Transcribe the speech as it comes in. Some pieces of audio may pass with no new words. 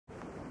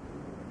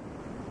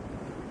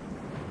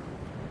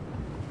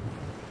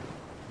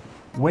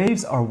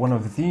Waves are one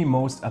of the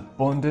most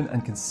abundant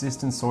and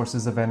consistent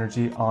sources of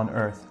energy on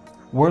Earth.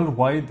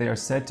 Worldwide, they are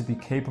said to be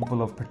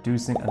capable of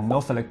producing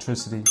enough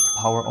electricity to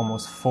power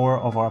almost 4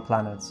 of our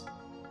planets.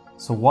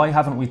 So why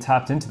haven't we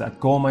tapped into that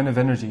goldmine of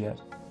energy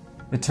yet?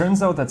 It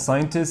turns out that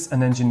scientists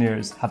and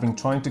engineers have been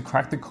trying to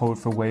crack the code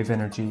for wave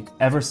energy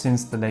ever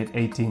since the late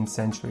 18th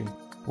century.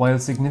 While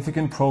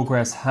significant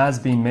progress has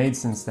been made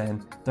since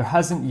then, there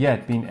hasn't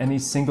yet been any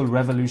single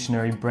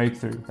revolutionary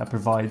breakthrough that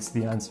provides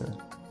the answer.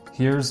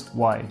 Here's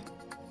why.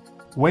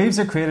 Waves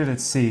are created at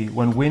sea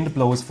when wind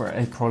blows for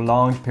a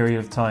prolonged period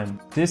of time.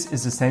 This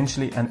is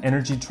essentially an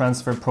energy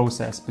transfer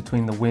process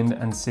between the wind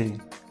and sea.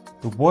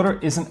 The water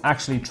isn't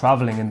actually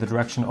traveling in the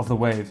direction of the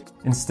wave.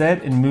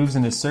 Instead, it moves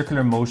in a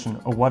circular motion,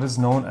 or what is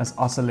known as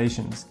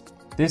oscillations.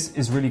 This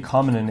is really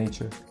common in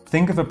nature.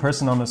 Think of a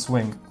person on a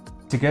swing.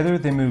 Together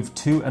they move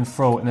to and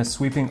fro in a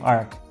sweeping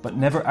arc, but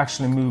never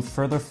actually move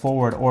further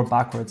forward or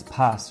backwards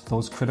past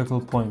those critical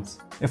points.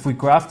 If we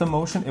graph the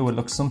motion, it would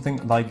look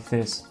something like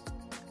this.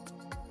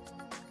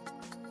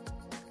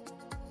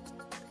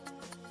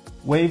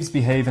 Waves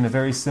behave in a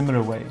very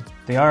similar way.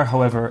 They are,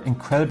 however,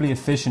 incredibly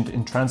efficient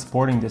in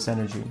transporting this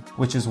energy,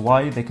 which is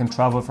why they can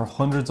travel for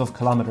hundreds of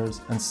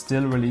kilometers and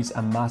still release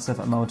a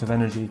massive amount of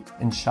energy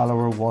in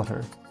shallower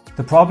water.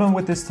 The problem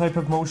with this type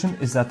of motion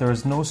is that there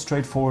is no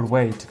straightforward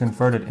way to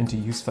convert it into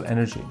useful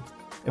energy.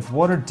 If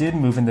water did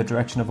move in the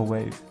direction of a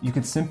wave, you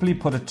could simply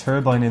put a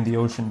turbine in the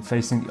ocean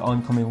facing the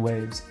oncoming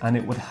waves and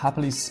it would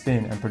happily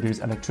spin and produce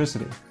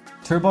electricity.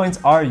 Turbines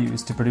are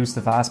used to produce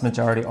the vast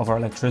majority of our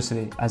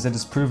electricity, as it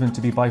is proven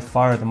to be by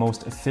far the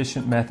most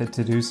efficient method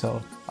to do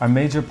so. Our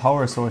major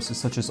power sources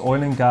such as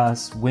oil and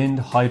gas, wind,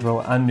 hydro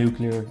and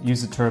nuclear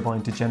use a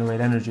turbine to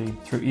generate energy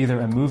through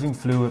either a moving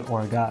fluid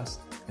or a gas.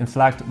 In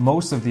fact,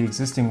 most of the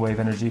existing wave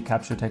energy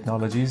capture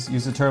technologies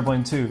use a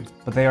turbine too,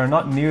 but they are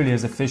not nearly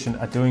as efficient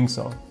at doing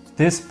so.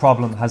 This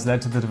problem has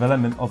led to the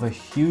development of a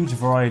huge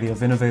variety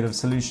of innovative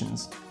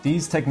solutions.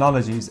 These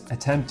technologies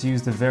attempt to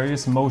use the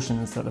various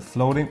motions that a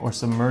floating or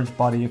submerged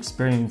body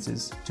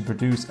experiences to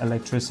produce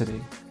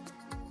electricity.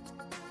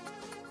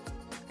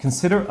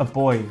 Consider a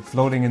buoy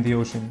floating in the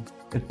ocean.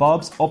 It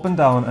bobs up and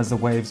down as the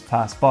waves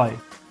pass by.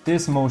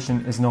 This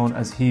motion is known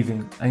as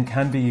heaving and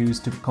can be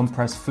used to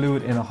compress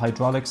fluid in a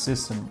hydraulic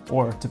system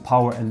or to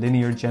power a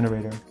linear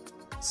generator.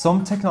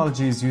 Some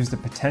technologies use the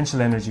potential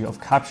energy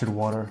of captured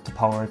water to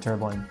power a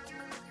turbine.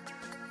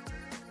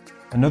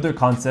 Another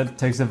concept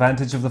takes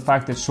advantage of the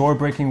fact that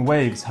shore-breaking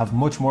waves have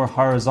much more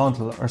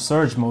horizontal or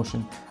surge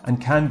motion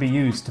and can be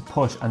used to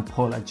push and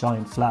pull a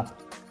giant flap.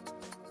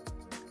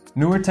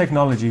 Newer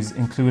technologies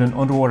include an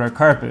underwater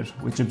carpet,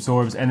 which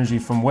absorbs energy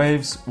from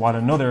waves, while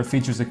another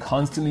features a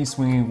constantly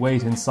swinging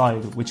weight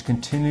inside, which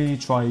continually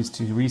tries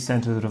to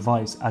recenter the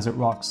device as it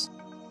rocks.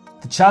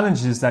 The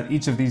challenges that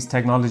each of these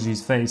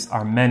technologies face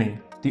are many.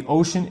 The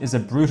ocean is a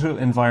brutal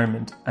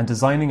environment, and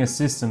designing a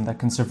system that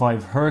can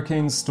survive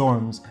hurricanes,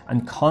 storms,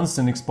 and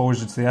constant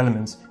exposure to the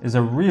elements is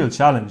a real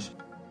challenge.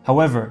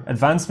 However,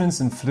 advancements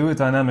in fluid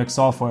dynamic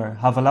software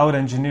have allowed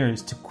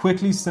engineers to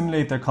quickly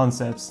simulate their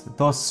concepts,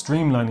 thus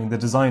streamlining the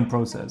design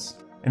process.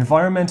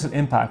 Environmental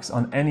impacts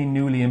on any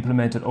newly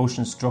implemented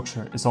ocean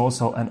structure is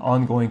also an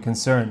ongoing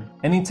concern.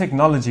 Any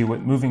technology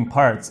with moving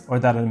parts or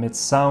that emits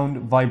sound,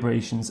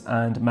 vibrations,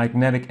 and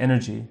magnetic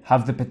energy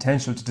have the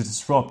potential to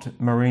disrupt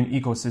marine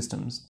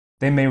ecosystems.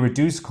 They may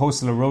reduce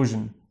coastal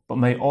erosion, but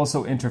may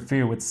also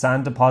interfere with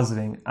sand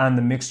depositing and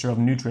the mixture of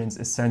nutrients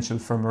essential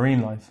for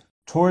marine life.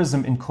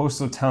 Tourism in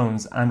coastal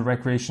towns and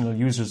recreational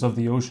users of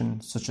the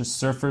ocean, such as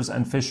surfers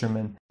and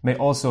fishermen, may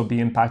also be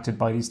impacted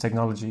by these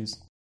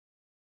technologies.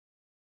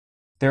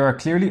 There are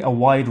clearly a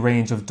wide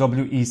range of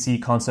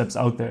WEC concepts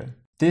out there.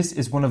 This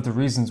is one of the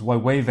reasons why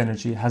wave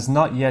energy has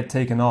not yet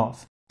taken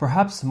off.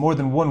 Perhaps more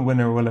than one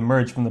winner will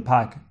emerge from the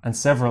pack, and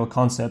several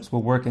concepts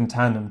will work in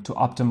tandem to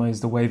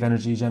optimize the wave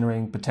energy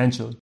generating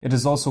potential. It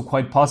is also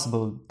quite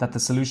possible that the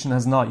solution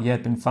has not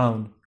yet been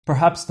found.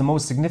 Perhaps the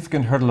most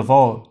significant hurdle of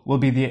all will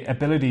be the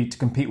ability to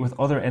compete with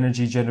other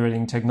energy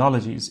generating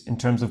technologies in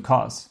terms of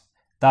costs.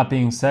 That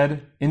being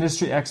said,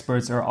 industry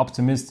experts are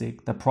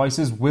optimistic that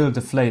prices will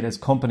deflate as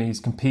companies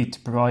compete to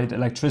provide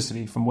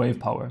electricity from wave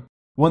power.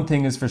 One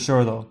thing is for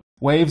sure though,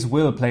 waves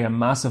will play a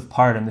massive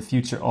part in the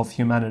future of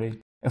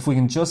humanity. If we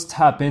can just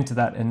tap into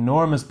that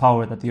enormous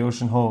power that the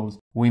ocean holds,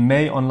 we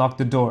may unlock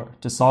the door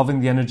to solving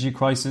the energy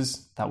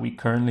crisis that we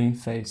currently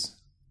face.